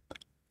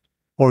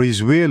 Or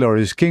His will or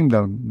His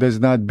kingdom does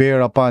not bear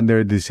upon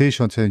their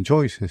decisions and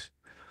choices.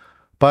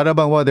 Para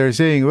bang what they're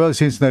saying, well,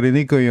 since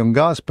narinig ko yung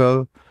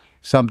gospel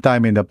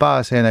sometime in the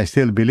past and I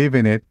still believe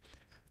in it,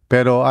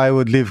 pero I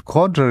would live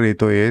contrary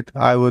to it,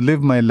 I would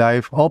live my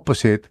life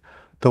opposite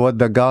to what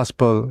the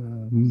gospel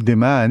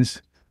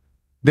demands,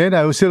 then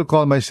I will still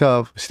call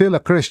myself still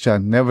a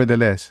Christian,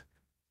 nevertheless.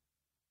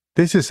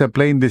 This is a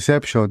plain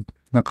deception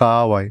na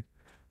kaaway.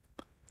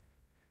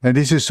 And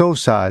this is so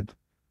sad.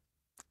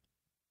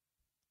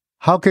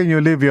 How can you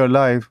live your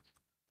life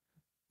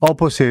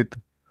opposite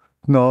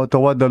to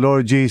what the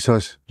Lord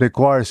Jesus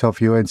requires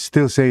of you and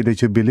still say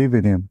that you believe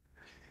in Him?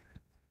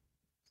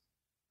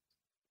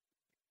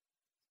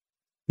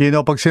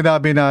 Pag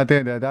sinabi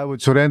natin that I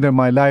would surrender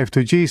my life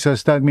to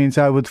Jesus, that means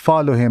I would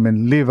follow Him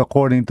and live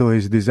according to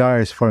His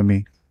desires for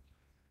me,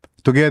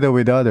 together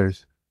with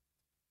others.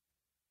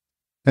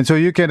 And so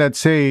you cannot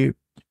say,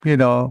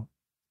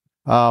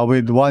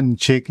 with one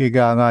cheek,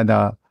 ika nga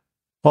na,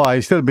 I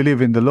still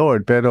believe in the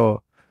Lord,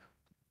 pero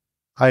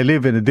I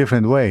live in a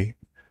different way.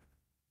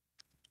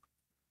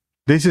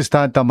 This is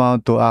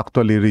tantamount to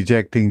actually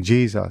rejecting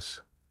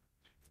Jesus.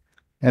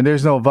 And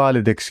there's no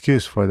valid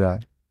excuse for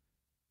that.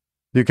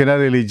 You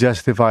cannot really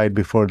justify it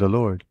before the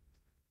Lord.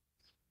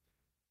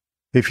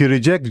 If you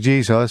reject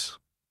Jesus,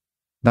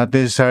 not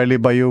necessarily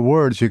by your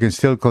words, you can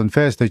still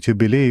confess that you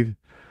believe,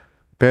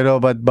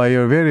 but by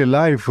your very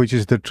life, which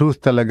is the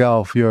truth talaga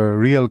of your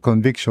real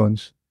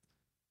convictions,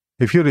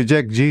 if you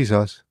reject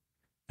Jesus,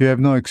 you have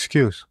no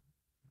excuse.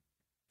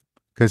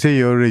 Kasi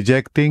you're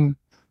rejecting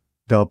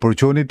the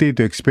opportunity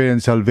to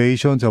experience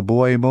salvation sa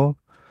buhay mo,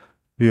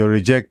 you're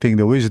rejecting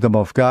the wisdom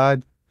of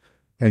God,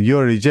 and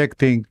you're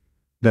rejecting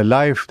the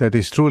life that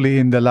is truly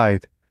in the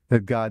light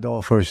that God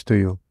offers to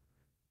you.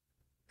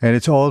 And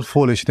it's all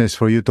foolishness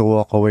for you to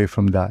walk away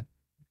from that.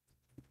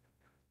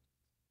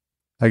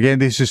 Again,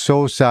 this is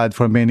so sad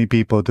for many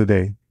people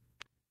today.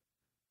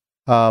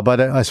 But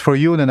as for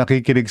you na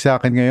nakikinig sa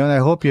akin ngayon,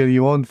 I hope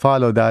you won't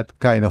follow that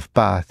kind of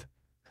path.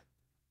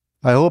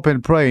 I hope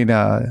and pray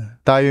na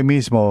tayo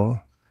mismo,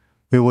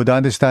 we would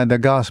understand the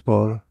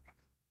gospel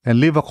and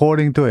live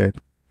according to it.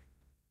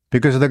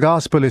 Because the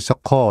gospel is a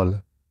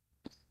call.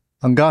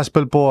 Ang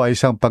gospel po ay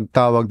isang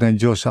pagtawag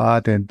ng Diyos sa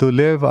atin to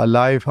live a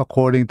life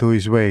according to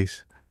His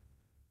ways.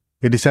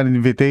 It is an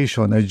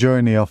invitation, a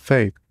journey of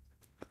faith.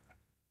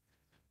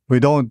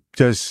 We don't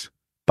just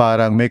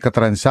parang make a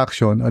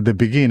transaction at the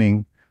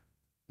beginning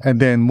and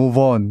then move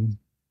on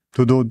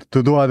to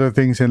do other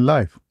things in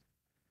life.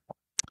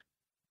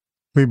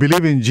 We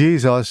believe in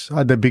Jesus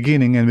at the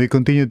beginning and we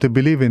continue to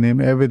believe in Him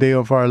every day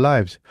of our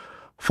lives,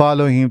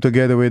 following Him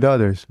together with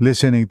others,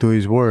 listening to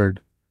His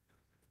word.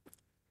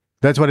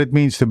 That's what it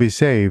means to be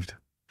saved.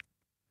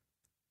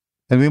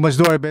 And we must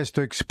do our best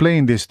to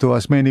explain this to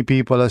as many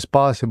people as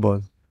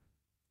possible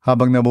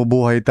habang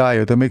nabubuhay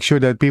tayo, to make sure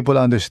that people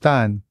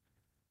understand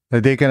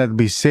that they cannot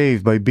be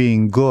saved by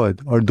being good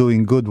or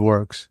doing good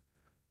works,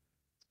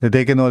 that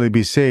they can only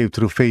be saved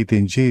through faith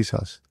in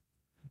Jesus.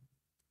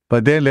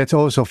 But then let's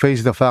also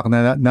face the fact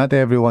that not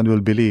everyone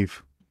will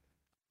believe.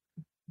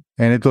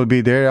 And it will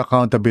be their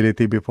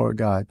accountability before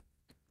God.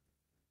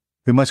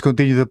 We must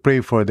continue to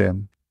pray for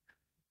them.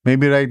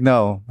 Maybe right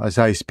now,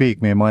 as I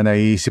speak, may mga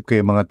naiisip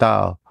kayo mga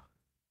tao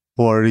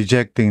who are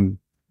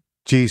rejecting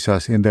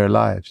Jesus in their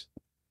lives.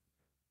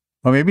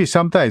 Or maybe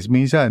sometimes,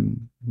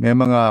 minsan, may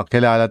mga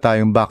kilala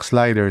tayong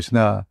backsliders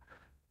na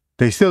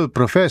they still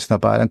profess na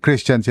parang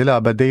Christian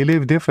sila, but they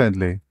live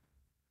differently.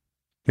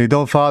 They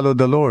don't follow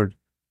the Lord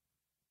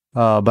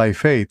by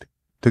faith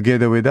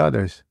together with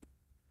others.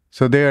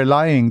 So they are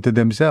lying to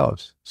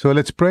themselves. So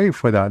let's pray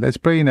for that. Let's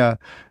pray na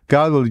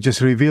God will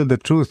just reveal the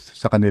truth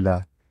sa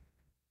kanila,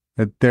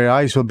 that their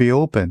eyes will be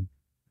open.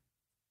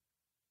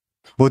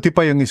 Buti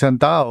pa yung isang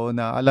tao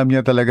na alam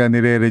niya talaga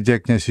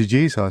nire-reject niya si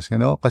Jesus,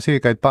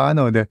 kasi kahit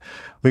paano,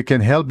 we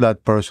can help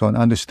that person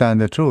understand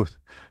the truth.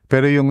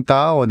 Pero yung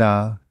tao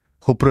na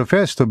who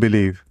profess to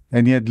believe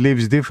and yet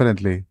lives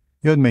differently,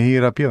 yun,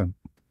 mahirap yun.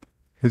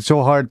 It's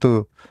so hard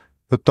to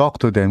talk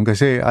to them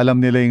kasi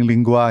alam nila yung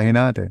lingwahe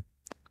natin.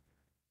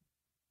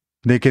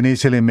 They can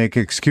easily make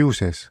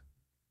excuses.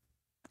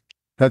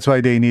 That's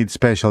why they need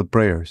special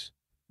prayers.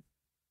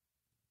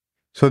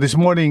 So this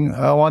morning,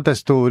 I want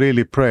us to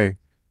really pray.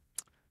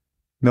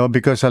 No,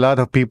 because a lot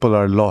of people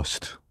are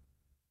lost.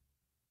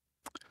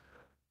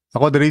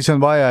 The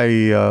reason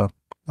why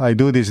I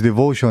do these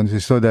devotions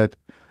is so that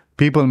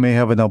people may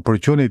have an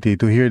opportunity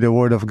to hear the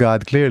Word of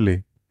God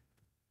clearly,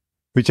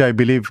 which I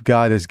believe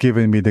God has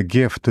given me the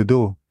gift to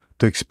do,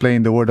 to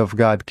explain the Word of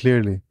God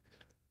clearly.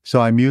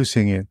 So I'm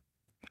using it.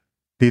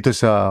 Dito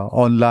sa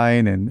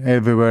online and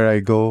everywhere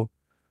I go,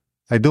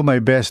 I do my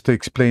best to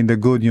explain the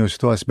good news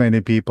to as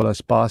many people as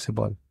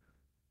possible,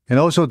 and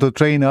also to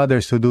train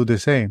others to do the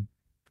same.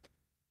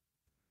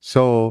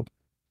 So,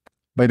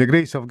 by the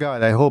grace of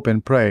God, I hope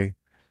and pray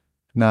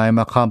na I'm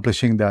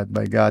accomplishing that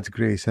by God's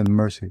grace and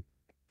mercy.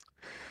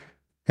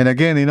 And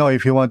again,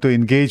 if you want to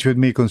engage with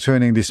me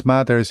concerning these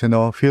matters,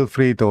 feel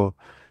free to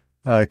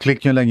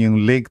click nyo lang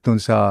yung link dun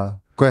sa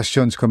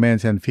questions,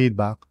 comments, and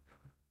feedback.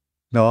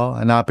 No,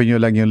 hanapin nyo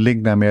lang yung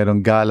link na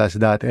merong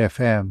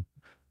galas.fm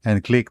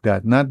and click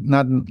that.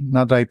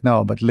 Not right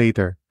now, but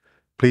later.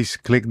 Please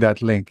click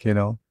that link,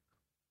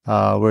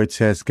 where it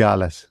says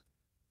Galas.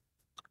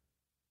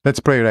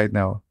 Let's pray right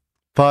now.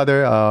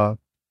 Father,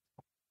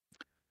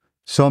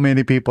 so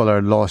many people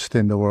are lost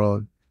in the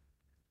world.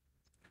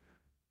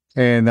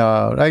 And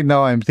right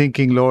now I'm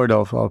thinking, Lord,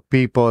 of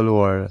people who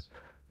are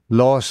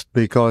lost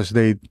because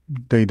they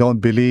don't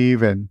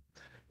believe and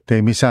they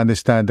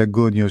misunderstand the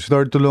good news.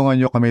 Lord, tulungan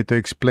niyo kami to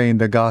explain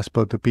the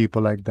gospel to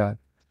people like that.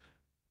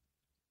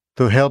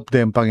 To help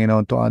them,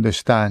 Panginoon, to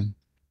understand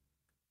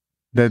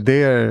that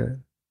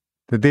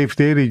if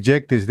they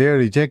reject this, they are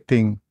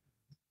rejecting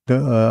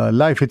the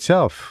life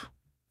itself.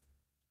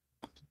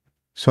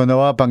 So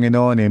nawa,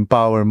 Panginoon,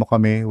 empower mo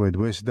kami with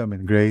wisdom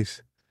and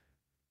grace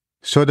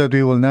so that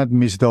we will not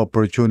miss the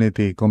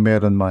opportunity, kung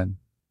meron man,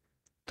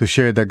 to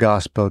share the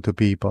gospel to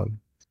people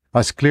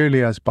as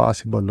clearly as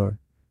possible, Lord,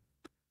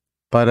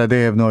 para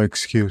they have no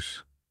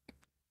excuse.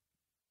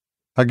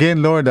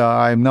 Again, Lord,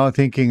 I'm now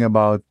thinking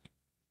about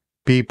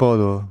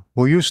people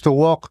who used to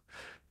walk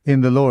in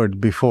the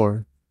Lord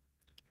before.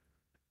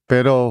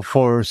 Pero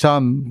for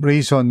some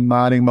reason,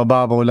 maaaring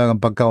mababaw lang ang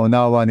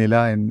pagkaunawa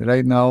nila, and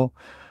right now,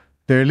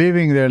 they're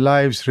living their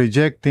lives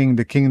rejecting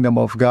the kingdom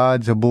of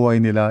God sa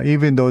buhay nila,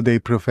 even though they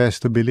profess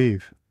to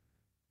believe.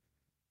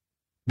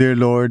 Dear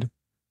Lord,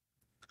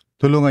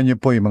 tulungan niyo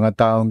po yung mga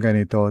taong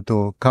ganito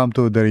to come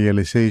to the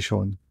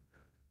realization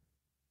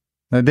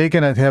that they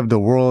cannot have the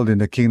world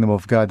and the kingdom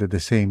of God at the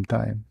same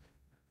time.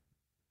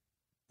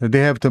 That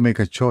they have to make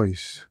a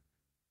choice.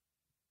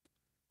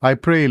 I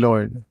pray,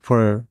 Lord,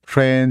 for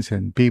friends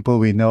and people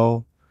we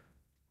know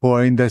who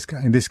are in this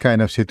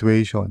kind of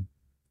situation.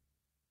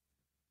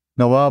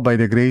 Nawa, by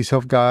the grace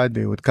of God,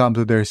 they would come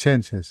to their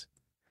senses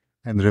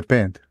and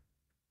repent.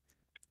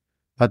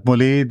 At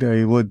muli,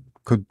 they would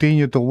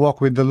continue to walk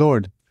with the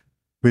Lord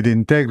with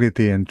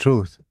integrity and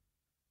truth,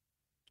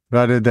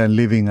 rather than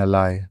living a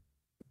lie.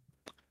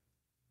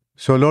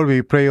 So Lord,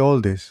 we pray all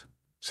this.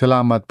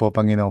 Salamat po,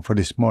 Panginoon, for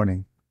this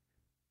morning.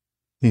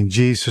 In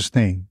Jesus'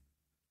 name,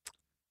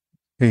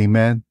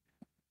 amen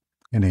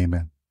and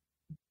amen.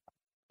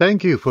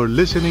 Thank you for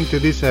listening to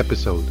this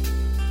episode.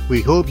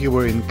 We hope you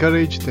were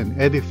encouraged and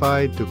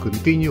edified to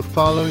continue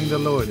following the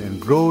Lord and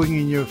growing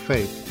in your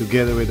faith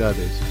together with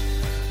others.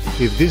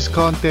 If this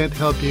content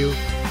helped you,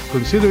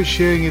 consider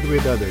sharing it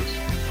with others.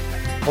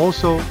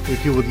 Also,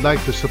 if you would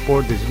like to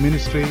support this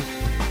ministry,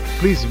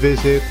 please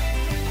visit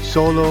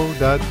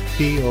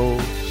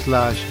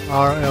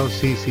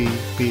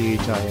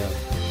solo.to/RLCCPHIL.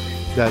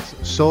 That's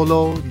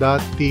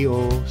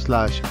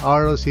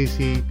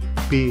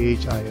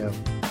solo.to/RLCCPHIL.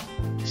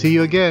 See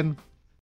you again.